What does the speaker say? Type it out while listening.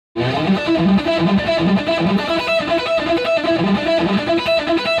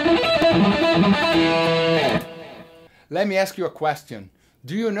Let me ask you a question.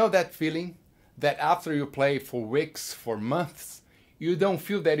 Do you know that feeling that after you play for weeks, for months, you don't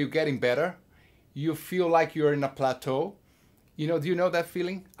feel that you're getting better? You feel like you're in a plateau? You know, do you know that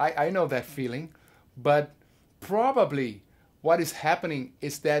feeling? I know that feeling, but probably what is happening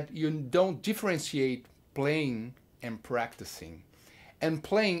is that you don't differentiate playing and practicing. And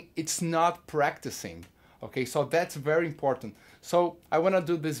playing, it's not practicing. Okay, so that's very important. So I want to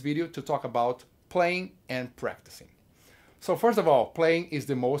do this video to talk about playing and practicing. So first of all, playing is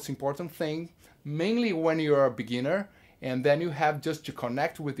the most important thing, mainly when you're a beginner, and then you have just to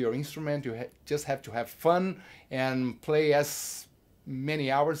connect with your instrument. You just have to have fun and play as many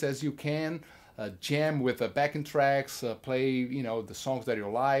hours as you can, jam with the backing tracks, play, you know, the songs that you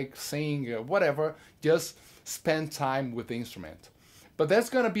like, sing, whatever. Just spend time with the instrument. But there's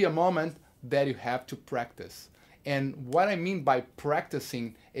going to be a moment that you have to practice. And what I mean by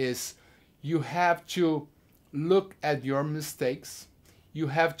practicing is you have to look at your mistakes. You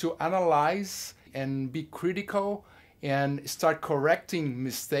have to analyze and be critical and start correcting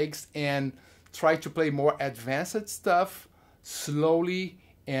mistakes and try to play more advanced stuff slowly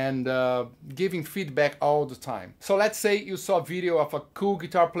and giving feedback all the time. So let's say you saw a video of a cool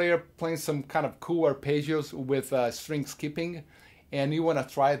guitar player playing some kind of cool arpeggios with string skipping, and you want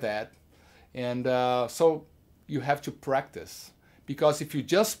to try that. And so you have to practice, because if you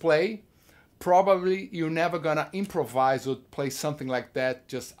just play, probably you're never gonna improvise or play something like that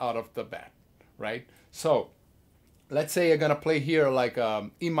just out of the bat, right? So let's say you're gonna play here like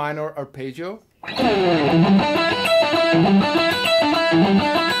E minor arpeggio.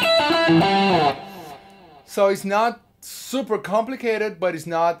 So it's not super complicated, but it's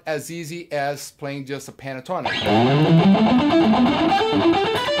not as easy as playing just a pentatonic,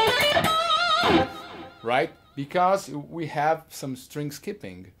 right? Because we have some string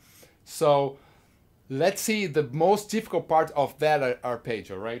skipping. So let's see the most difficult part of that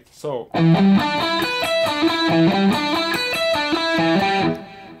arpeggio, right? So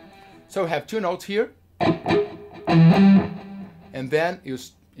we have two notes here, and then you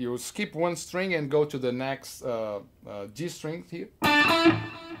skip one string and go to the next G string here.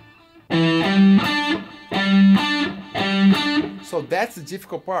 So that's the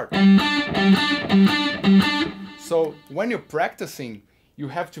difficult part. So when you're practicing, you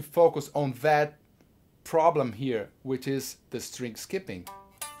have to focus on that problem here, which is the string skipping.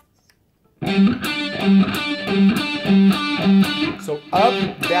 So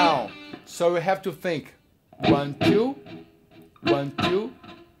up, down. So you have to think 1, 2, 1, 2,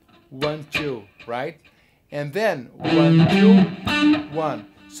 1, 2, right? And then 1, 2, 1.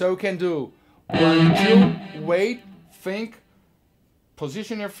 So you can do 1, 2, wait, think,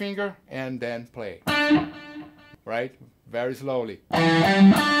 position your finger, and then play. Right? Very slowly.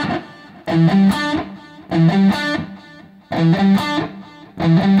 And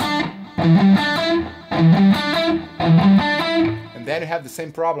then you have the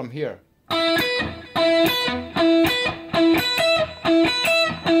same problem here.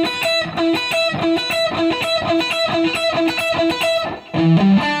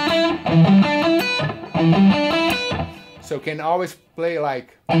 So you can always play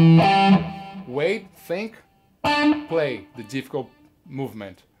like wait, think, play the difficult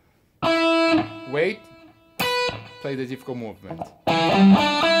movement. Wait, play the difficult movement.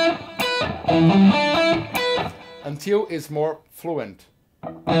 Until it's more fluent.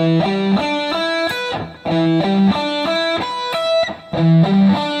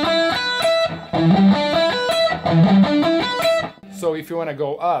 So if you want to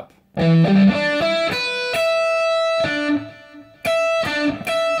go up,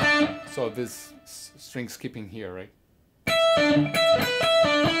 so this string skipping here, right?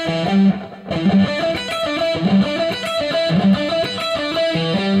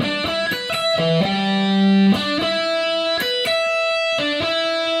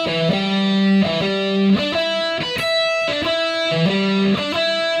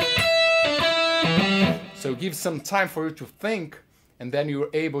 So give some time for you to think, and then you're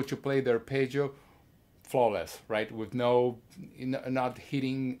able to play the arpeggio flawless, right? With not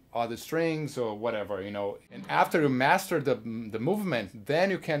hitting other strings or whatever, you know. And after you master the movement,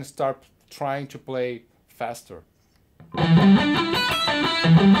 then you can start trying to play faster.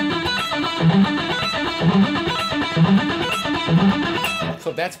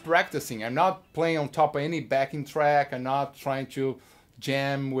 So that's practicing. I'm not playing on top of any backing track. I'm not trying to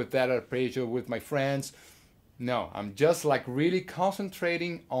jam with that arpeggio with my friends. No, I'm just like really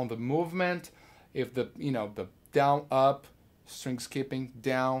concentrating on the movement. If the, you know, the down, up, string skipping,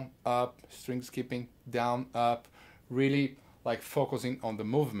 down, up, string skipping, down, up, really like focusing on the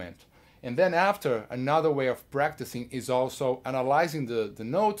movement. And then after, another way of practicing is also analyzing the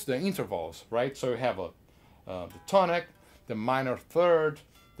notes, the intervals, right? So you have the tonic, the minor third,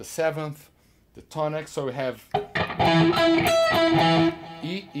 the seventh, the tonic. So we have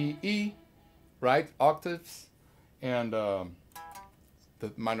E, E, E, right? Octaves, and the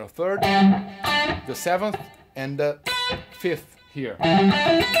minor third, the seventh, and the fifth here.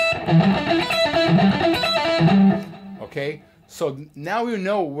 Okay, so now you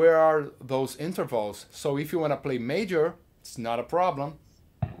know where are those intervals. So if you want to play major, it's not a problem.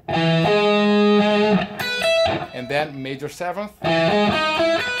 And then major seventh.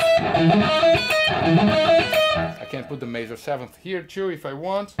 I can put the major seventh here too if I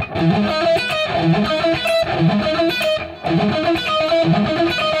want.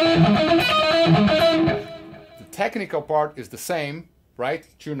 The technical part is the same, right?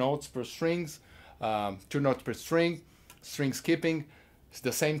 2 notes per strings, 2 notes per string, string skipping. It's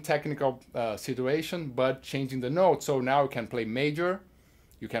the same technical situation, but changing the notes. So now you can play major,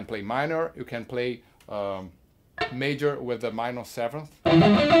 you can play minor, you can play major with the minor seventh.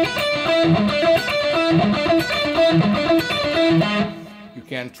 You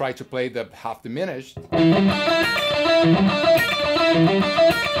can try to play the half diminished.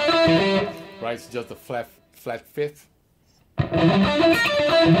 Right, it's just a flat fifth.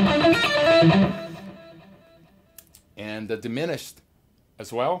 And the diminished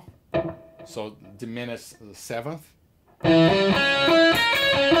as well. So diminished seventh.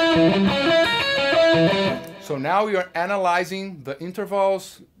 So now you're analyzing the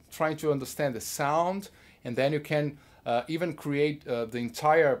intervals, trying to understand the sound, and then you can even create the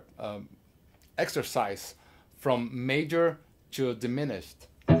entire exercise from major to diminished.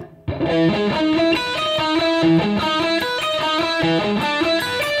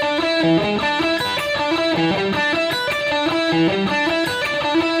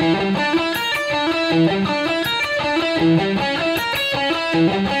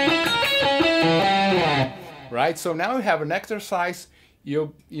 Right, so now you have an exercise.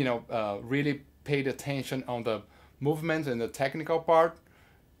 You really paid attention on the movement and the technical part.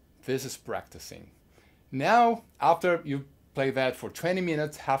 This is practicing. Now, after you play that for 20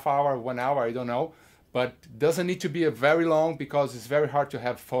 minutes, half hour, 1 hour, I don't know, but doesn't need to be a very long because it's very hard to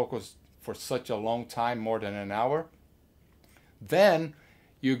have focus for such a long time, more than an hour. Then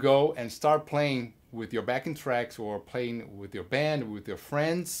you go and start playing with your backing tracks or playing with your band, with your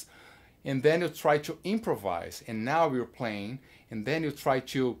friends, and then you try to improvise. And now you're playing, and then you try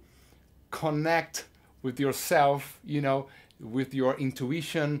to connect with yourself, with your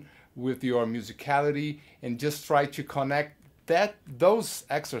intuition, with your musicality, and just try to connect those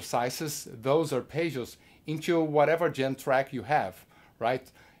exercises, those arpeggios, into whatever jam track you have,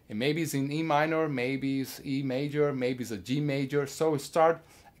 right? And maybe it's in E minor, maybe it's E major, maybe it's a G major. So start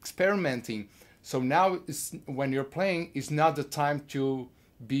experimenting. So now when you're playing, it's not the time to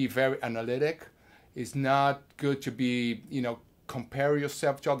be very analytic. It's not good to be, compare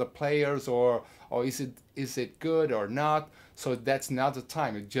yourself to other players or is it good or not. So that's not the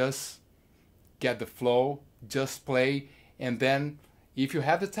time. You just get the flow, just play, and then if you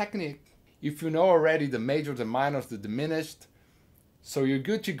have the technique, if you know already the majors, the minors, the diminished, so you're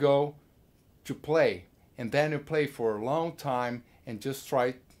good to go to play. And then you play for a long time and just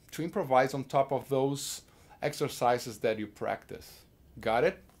try to improvise on top of those exercises that you practice. Got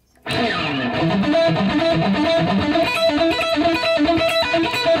it?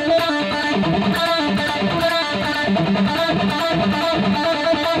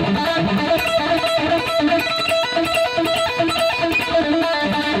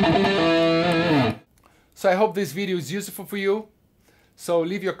 So I hope this video is useful for you. So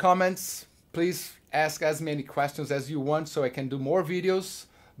leave your comments. Please ask as many questions as you want so I can do more videos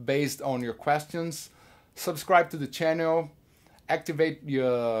based on your questions. Subscribe to the channel. Activate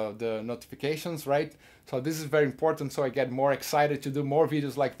the notifications, right? So this is very important so I get more excited to do more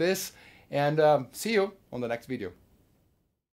videos like this. And see you on the next video.